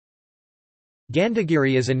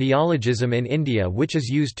Gandhigiri is a neologism in India which is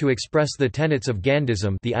used to express the tenets of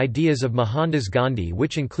Gandhism, the ideas of Mohandas Gandhi,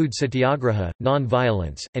 which include satyagraha,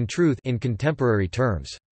 non-violence, and truth in contemporary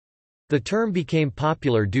terms. The term became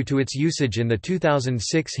popular due to its usage in the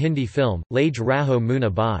 2006 Hindi film, Laj Raho Munna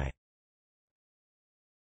Bai.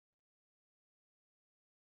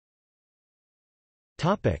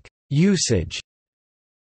 Usage.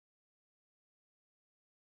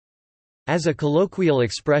 As a colloquial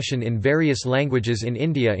expression in various languages in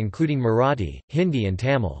India including Marathi, Hindi and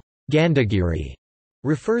Tamil, Gandhigiri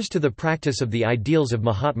refers to the practice of the ideals of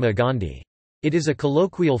Mahatma Gandhi. It is a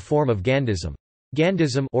colloquial form of Gandhism.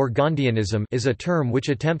 Gandhism or Gandhianism is a term which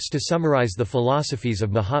attempts to summarize the philosophies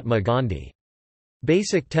of Mahatma Gandhi.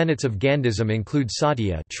 Basic tenets of Gandhism include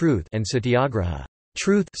satya, truth, and satyagraha.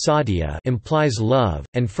 Truth satya implies love,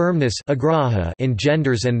 and firmness agraha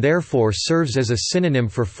engenders and therefore serves as a synonym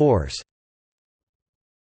for force.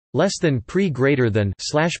 Less than pre greater than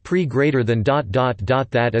pre greater than ...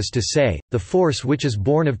 that is to say, the force which is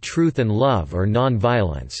born of truth and love or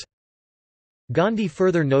non-violence. Gandhi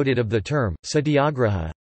further noted of the term,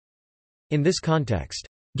 satyagraha. In this context,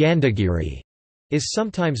 Gandhigiri is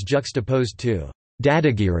sometimes juxtaposed to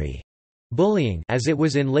Dadagiri, bullying, as it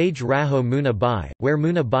was in Laj Raho Munna Bai, where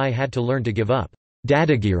Munna Bai had to learn to give up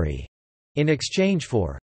Dadagiri in exchange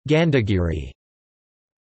for Gandhigiri.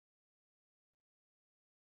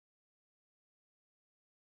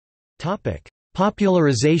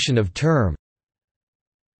 Popularization of term.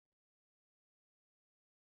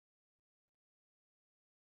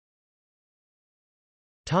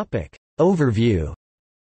 Overview.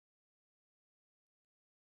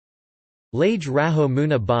 Laj Raho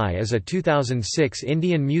Munna Bai is a 2006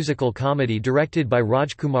 Indian musical comedy directed by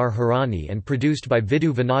Rajkumar Hirani and produced by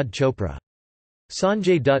Vidhu Vinod Chopra.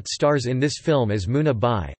 Sanjay Dutt stars in this film as Munna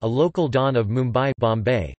Bai, a local don of Mumbai,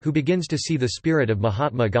 Bombay, who begins to see the spirit of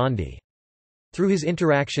Mahatma Gandhi. Through his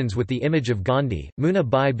interactions with the image of Gandhi, Munna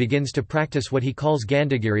Bai begins to practice what he calls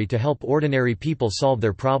Gandhigiri to help ordinary people solve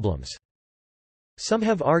their problems. Some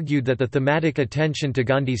have argued that the thematic attention to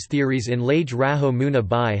Gandhi's theories in Laj Raho Munna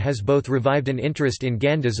Bai has both revived an interest in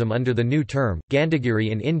Gandhism under the new term,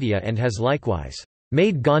 Gandhigiri in India, and has likewise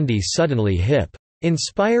made Gandhi suddenly hip.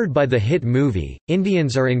 Inspired by the hit movie,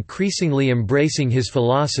 Indians are increasingly embracing his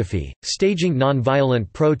philosophy, staging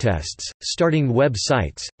nonviolent protests, starting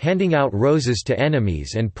websites, handing out roses to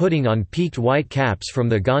enemies and putting on peaked white caps from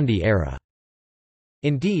the Gandhi era.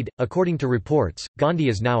 Indeed, according to reports, Gandhi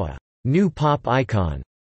is now a new pop icon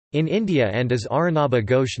in India, and as Arunabha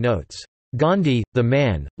Ghosh notes, Gandhi, the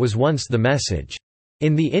man, was once the message.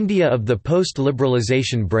 In the India of the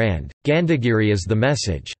post-liberalization brand, Gandhigiri is the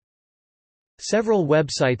message. Several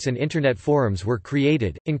websites and internet forums were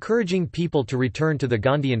created, encouraging people to return to the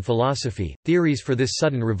Gandhian philosophy. Theories for this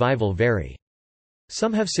sudden revival vary.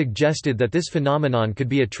 Some have suggested that this phenomenon could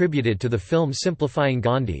be attributed to the film simplifying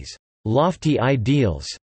Gandhi's lofty ideals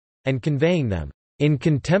and conveying them in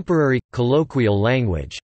contemporary, colloquial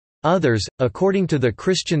language. Others, according to the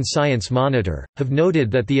Christian Science Monitor, have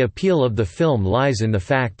noted that the appeal of the film lies in the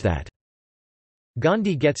fact that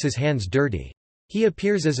Gandhi gets his hands dirty. He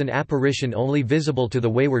appears as an apparition only visible to the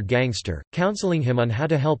wayward gangster, counseling him on how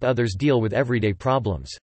to help others deal with everyday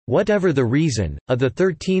problems. Whatever the reason, a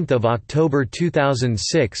 13 October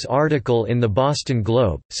 2006 article in the Boston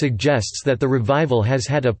Globe, suggests that the revival has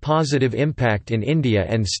had a positive impact in India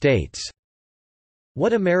and states.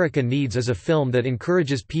 What America needs is a film that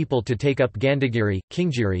encourages people to take up Gandhigiri,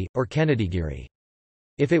 Kinggiri, or Kannadigiri.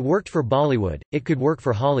 If it worked for Bollywood, it could work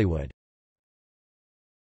for Hollywood.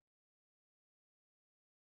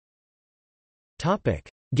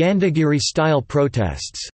 Gandhigiri-style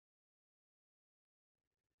protests.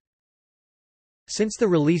 Since the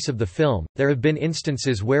release of the film, there have been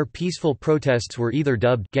instances where peaceful protests were either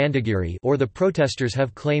dubbed Gandhigiri or the protesters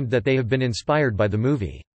have claimed that they have been inspired by the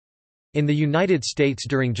movie. In the United States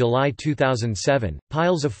during July 2007,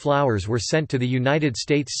 piles of flowers were sent to the United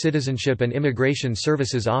States Citizenship and Immigration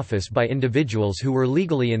Services Office by individuals who were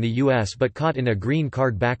legally in the U.S. but caught in a green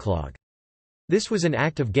card backlog. This was an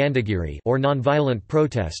act of Gandhigiri or nonviolent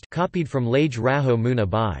protest copied from Laj Raho Munna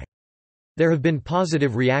Bai. There have been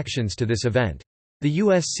positive reactions to this event. The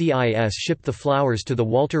USCIS shipped the flowers to the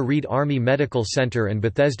Walter Reed Army Medical Center and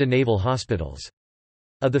Bethesda Naval Hospitals.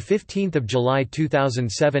 A 15 July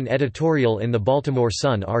 2007 editorial in the Baltimore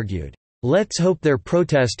Sun argued, "Let's hope their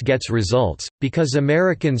protest gets results, because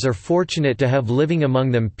Americans are fortunate to have living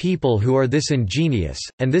among them people who are this ingenious,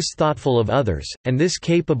 and this thoughtful of others, and this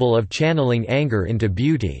capable of channeling anger into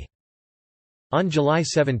beauty." On July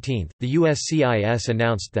 17, the USCIS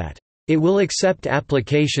announced that It will accept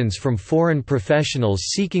applications from foreign professionals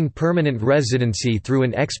seeking permanent residency through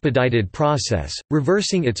an expedited process,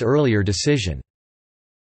 reversing its earlier decision.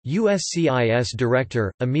 USCIS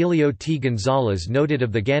Director, Emilio T. Gonzalez noted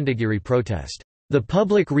of the Gandhigiri protest, "The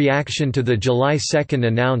public reaction to the July 2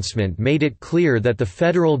 announcement made it clear that the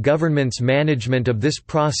federal government's management of this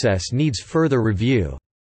process needs further review.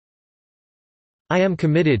 I am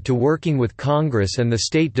committed to working with Congress and the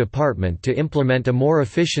State Department to implement a more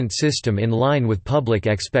efficient system in line with public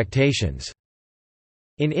expectations."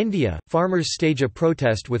 In India, farmers stage a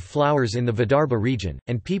protest with flowers in the Vidarbha region,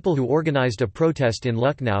 and people who organised a protest in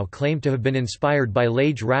Lucknow claim to have been inspired by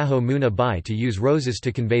Laj Raho Munna Bai to use roses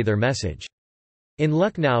to convey their message. In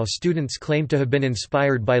Lucknow, students claim to have been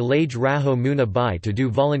inspired by Laj Raho Munna Bai to do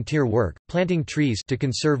volunteer work, planting trees to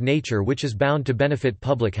conserve nature, which is bound to benefit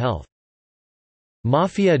public health.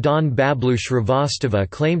 Mafia Don Bablu Shrivastava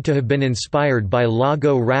claimed to have been inspired by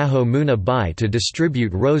Lago Raho Munna Bai to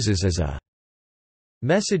distribute roses as a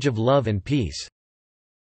message of love and peace.